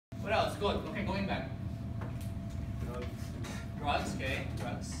good. Okay, going back. Drugs, okay,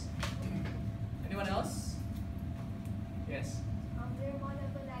 drugs. Anyone else? Yes. They're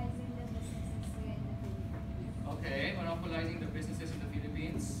monopolizing the businesses here in the Philippines. Okay, monopolizing the businesses in the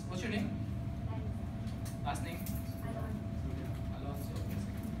Philippines. What's your name? Last name? Alonso.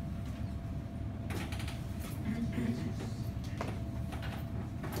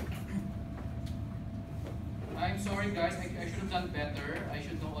 I'm sorry guys, I should have done better. I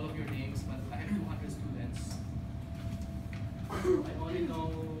should know all of your names, but I have 200 students. I only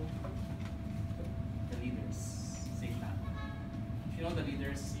know the leaders. Say that. If you know the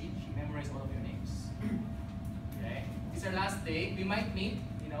leaders, see, she memorized all of your names. Okay? It's our last day. We might meet,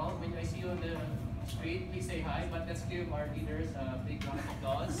 you know, when I see you on the street, please say hi, but let's give our leaders a big round of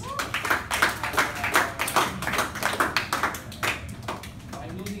applause.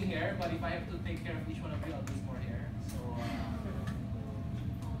 I'm losing hair, but if I have to take care of each one of you, I'll lose more hair. So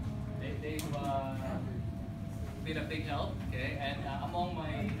they've been a big help, okay? And among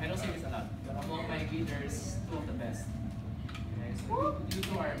my, I don't say this a lot, but among my leaders, two of the best. Okay, so you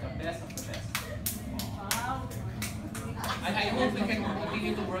two are the best of the best. I hope we can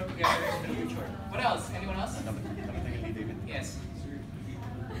continue to work together in the future. What else? Anyone else? Yes.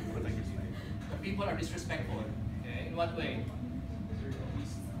 The people are disrespectful. Okay, in what way?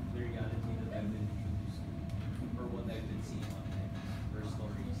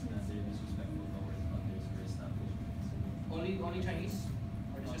 Only Chinese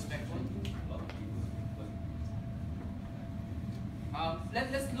are disrespectful?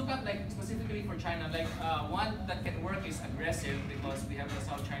 Let's look at like specifically for China. Like one that can work is aggressive because we have the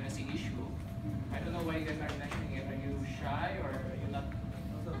South China Sea issue. I don't know why you guys are mentioning it. Are you shy or are you not?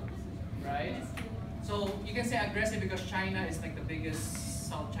 Right? So you can say aggressive because China is like the biggest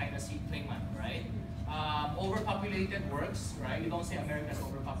South China Sea claimant, right? Overpopulated works, right? You don't say America is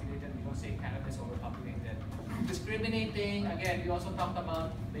overpopulated. You don't say Canada is overpopulated. Discriminating, again, we also talked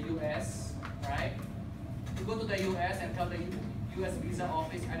about the US, right? You go to the US and tell the US visa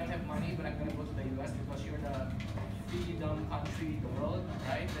office, I don't have money, but I'm going to go to the US because you're the freedom country in the world,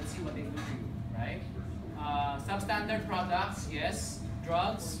 right? Let's see what they do to you, right? Substandard products, yes.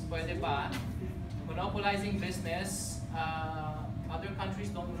 Drugs, pwede pa. Monopolizing business. Other countries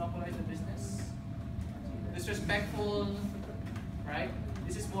don't monopolize the business. Disrespectful, right?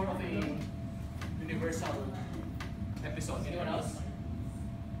 This is more of a universal episode. Anyone else?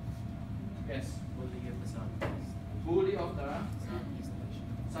 Yes. Bully of the Southeast. Bully of the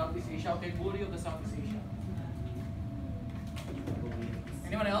Southeast Asia. Okay, bully of the Southeast Asia.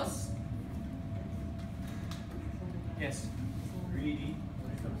 Anyone else? Yes. Greedy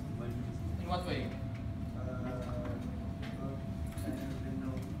when it comes to money. In what way?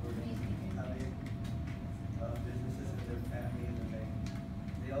 Businesses and their family and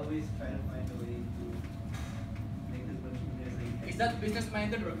they always try to find a way to make as much money as they can. Is that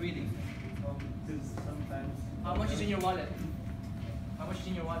business-minded or greedy? Because sometimes. How much is in your wallet? How much is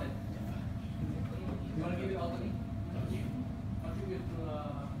in your wallet? You want to give it all to me? I'll give it to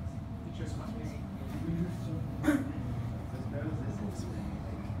teacher's fund.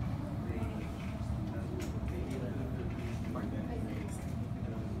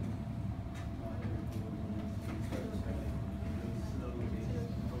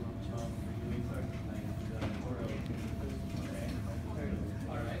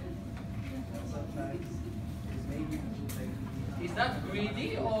 Is that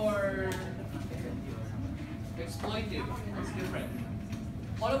greedy or exploitive? It's different.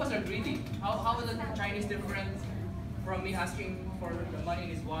 All of us are greedy. How is the Chinese different from me asking for the money in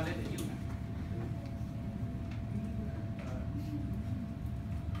his wallet and you?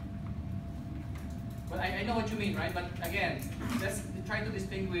 But I know what you mean, right? But again, let's try to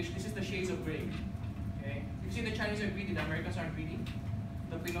distinguish. This is the shades of gray. Okay? You see the Chinese are greedy, the Americans aren't greedy,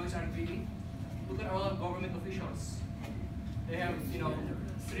 the Pinoys aren't greedy. Look at all of government officials. They have,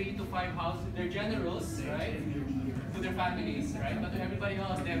 3 to 5 houses. They're generals, right? To their families, right? But to everybody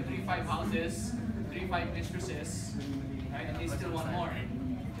else, they have 3, 5 houses, 3, 5 mistresses, right? And they still want more.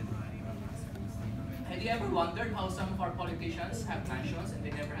 Have you ever wondered how some of our politicians have mansions and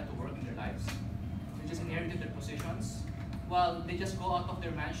they never had to work in their lives? They just inherited their positions. Well, they just go out of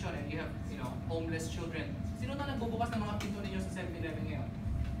their mansion and you have, homeless children. Sino na nagbubukas ng mga pinto ninyo sa 7-Eleven ngayon?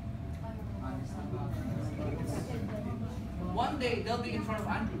 One day, they'll be in front of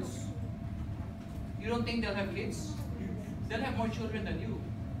Andrews. You don't think they'll have kids? They'll have more children than you.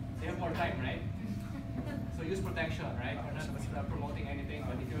 They have more time, right? So use protection, right? We're not promoting anything,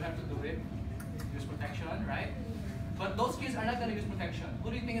 but if you have to do it, use protection, right? But those kids are not going to use protection. Who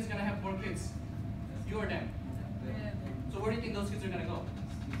do you think is going to have more kids? You or them? So where do you think those kids are going to go?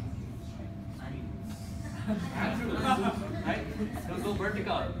 Andrew, right? Don't go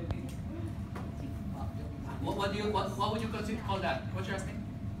vertical. What would you consider call that? What's your last name?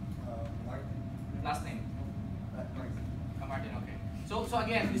 Martin. Last name? Martin. Martin. Okay. So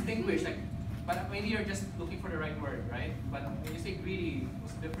again, distinguish like, but maybe you're just looking for the right word, right? But when you say greedy,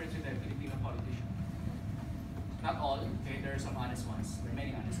 what's the difference with a Filipino politician? Not all. Okay, there are some honest ones. There are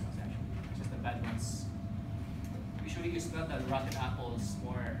many honest ones actually. It's just the bad ones. Usually, you smell the rotten apples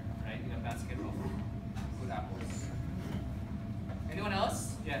more, right? In a basket of good apples. Anyone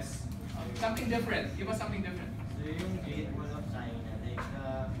else? Yes. Something different. Give us something different. So yung Great Wall of China, like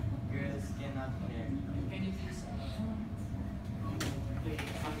girls cannot marry. Can you please play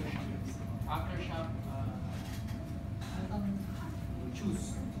aftershock?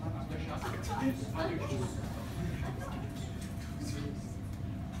 Choose. Aftershock. Mother choose.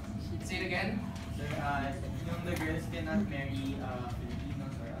 Say it again. So yung the girls cannot marry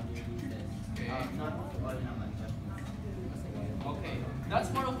Filipinos or other races. Okay. Not all naman, but Okay. That's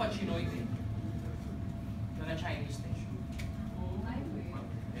more of a Chinoy thing than a Chinese thing.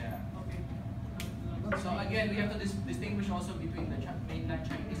 Yeah. So again, we have to distinguish also between the mainland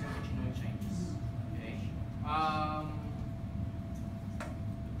Chinese and the Chinoy Chinese. Okay.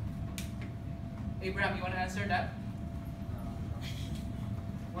 Abraham, you want to answer that?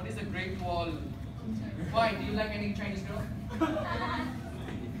 What is the Great Wall? Why? Do you like any Chinese girl?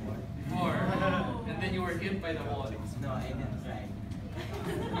 Before. And then you were hit by the wall. no, I didn't try.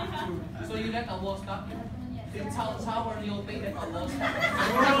 So you let a wall stop you? It's how are you paying that a wall stop you?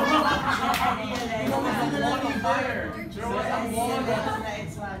 There was a wall of fire. There was a wall of...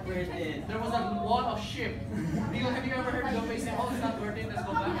 It's not worth it. There was a wall of ship. Have you ever heard your face say, oh, it's not worth it, let's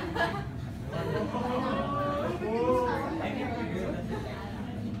go back?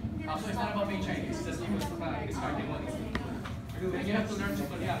 So it's not about being Chinese, it's just you discarding money. And you have to learn to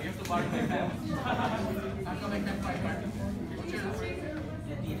Korean, you have to bargain like that. I'm gonna make that fight party. What's your last name?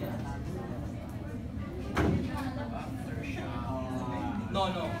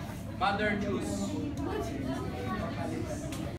 No. Mother choose.